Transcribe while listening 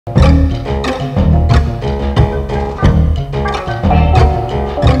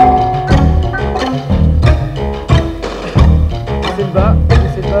Poussez le bas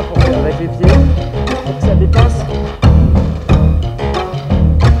avec les pieds pour que ça dépasse.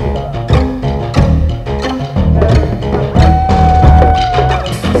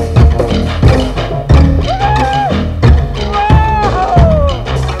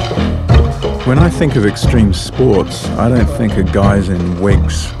 When I think of extreme sports, I don't think of guys in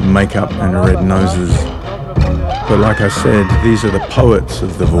wigs, makeup and red noses. But like I said, these are the poets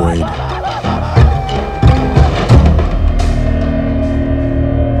of the void.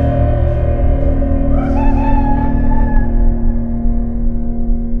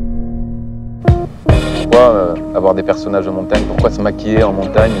 Pourquoi avoir des personnages de montagne? Pourquoi se maquiller en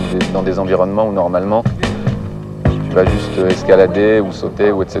montagne dans des environnements où normalement tu vas juste escalader ou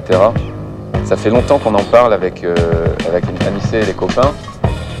sauter ou etc. Ça fait longtemps qu'on en parle avec Anissé et les copains.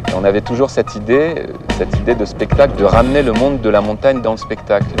 Et on avait toujours cette idée de spectacle, de ramener le monde de la montagne dans le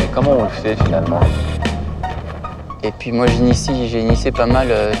spectacle. Mais comment on le fait finalement? Et puis moi j'ai initié pas mal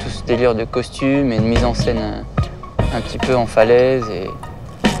tout ce délire de costumes et de mise en scène un petit peu en falaise. Et...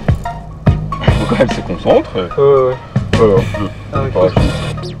 Faut quand même se concentrer.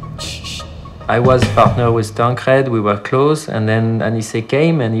 I was partner with Tancred, we were close, and then Anissé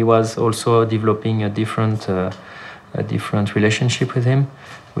came and he was also developing a different relationship with him,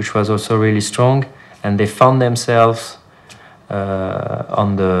 which was also really strong. And they found themselves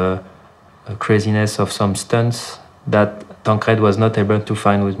on the craziness of some stunts that Tancred was not able to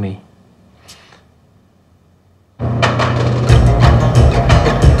find with me.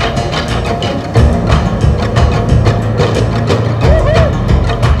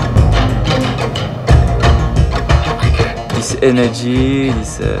 This energy,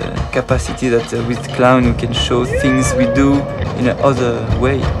 this capacity that with clown we can show things we do in another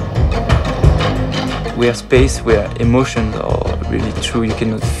way. We are space where emotions are really true, you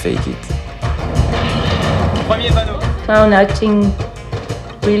cannot fake it. Clown acting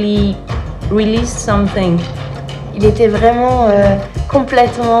really released something. Il était vraiment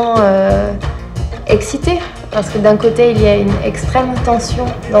complètement excité parce que d'un côté il y a une extrême tension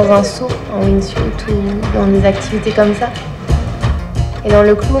dans un saut en wingsuit ou dans des activités comme ça. Et dans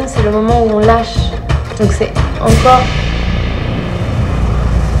le clown, c'est le moment où on lâche. Donc c'est encore...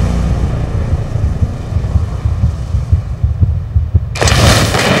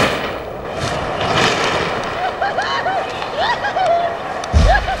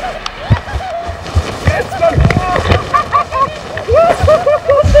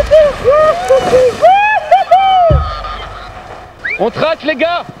 On traque les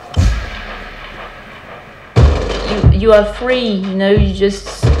gars! You are free, you know, you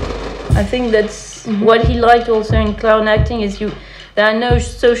just... I think that's what he liked also in clown acting is there are no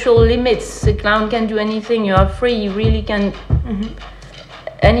social limits. The clown can do anything, you are free, you really can...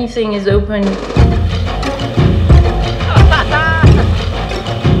 Anything is open.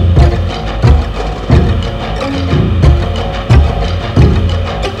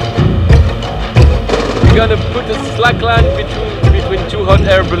 We're gonna put a slack line between two hot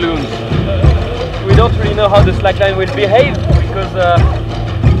air balloons. We don't really know how the slackline will behave because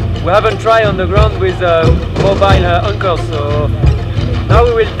we haven't tried on the ground with mobile anchors. So now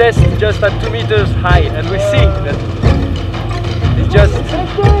we will test just at 2 meters high, and we see that it's just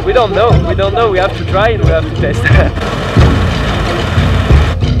we don't know. We have to try and we have to test.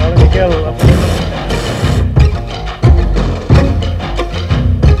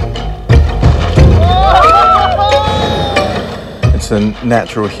 It's a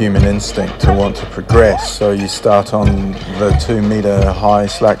natural human instinct to want to progress, so you start on the 2 meter high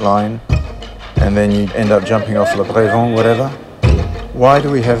slack line and then you end up jumping off Le Brevant, whatever. Why do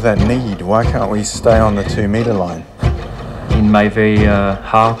we have that need? Why can't we stay on the 2 meter line? In my very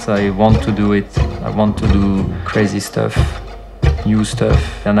heart, I want to do it. I want to do crazy stuff, new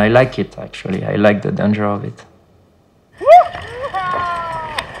stuff, and I like it actually. I like the danger of it.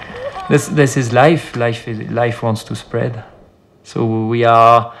 This is life. Life wants to spread. So we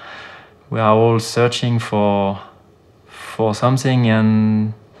are all searching for something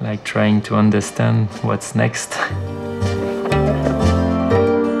and like trying to understand what's next.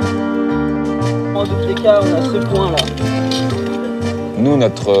 En tous les cas, on a ce point là. Nous,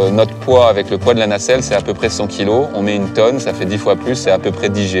 notre poids avec le poids de la nacelle, c'est à peu près 100 kg. On met une tonne, ça fait 10 fois plus, c'est à peu près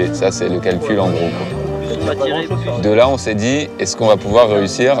 10 G. Ça, c'est le calcul en gros. De là, on s'est dit, est-ce qu'on va pouvoir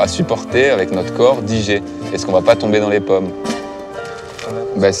réussir à supporter avec notre corps 10 G? Est-ce qu'on va pas tomber dans les pommes?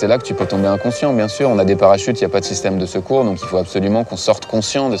 Ben, c'est là que tu peux tomber inconscient, bien sûr. On a des parachutes, il n'y a pas de système de secours, donc il faut absolument qu'on sorte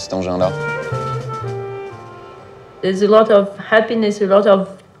conscient de cet engin-là. There's a lot of happiness, a lot of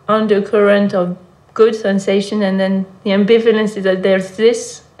undercurrent of good sensation, and then the ambivalence is that there's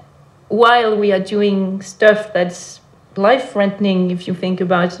this while we are doing stuff that's life-threatening, if you think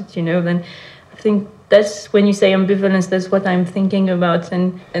about it, you know, then I think that's when you say ambivalence, that's what I'm thinking about.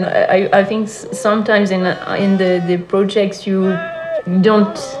 And I think sometimes in the projects you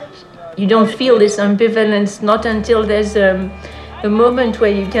don't feel this ambivalence, not until there's a moment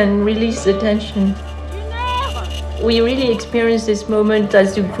where you can release the tension. We really experienced this moment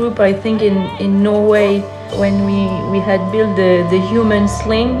as a group, I think, in Norway, when we had built the human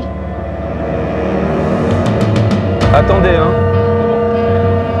sling. Attendez, hein.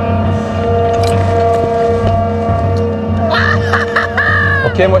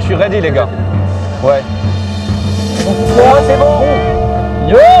 Ok, moi je suis ready, les gars. Ouais. Ouais, c'est bon.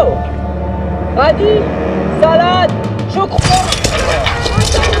 Yo! Radis, salade, chocolat.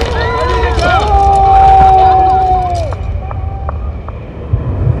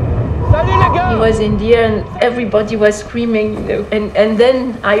 He was in the air and everybody was screaming, you know, and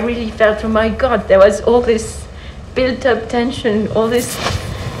then I really felt, oh my God, there was all this built-up tension, all this.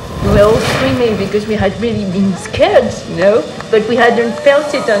 We were all screaming because we had really been scared, you know, but we hadn't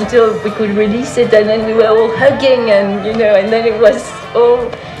felt it until we could release it, and then we were all hugging, and you know, and then it was all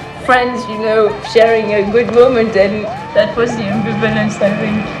friends, you know, sharing a good moment, and that was the ambivalence, I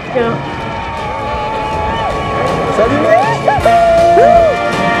think. Yeah.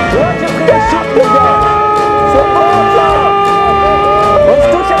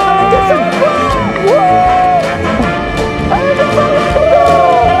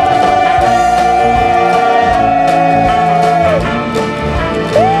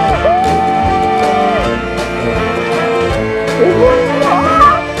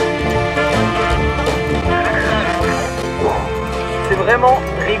 C'est vraiment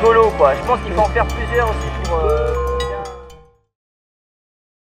rigolo, quoi. Je pense qu'il faut en faire plusieurs aussi pour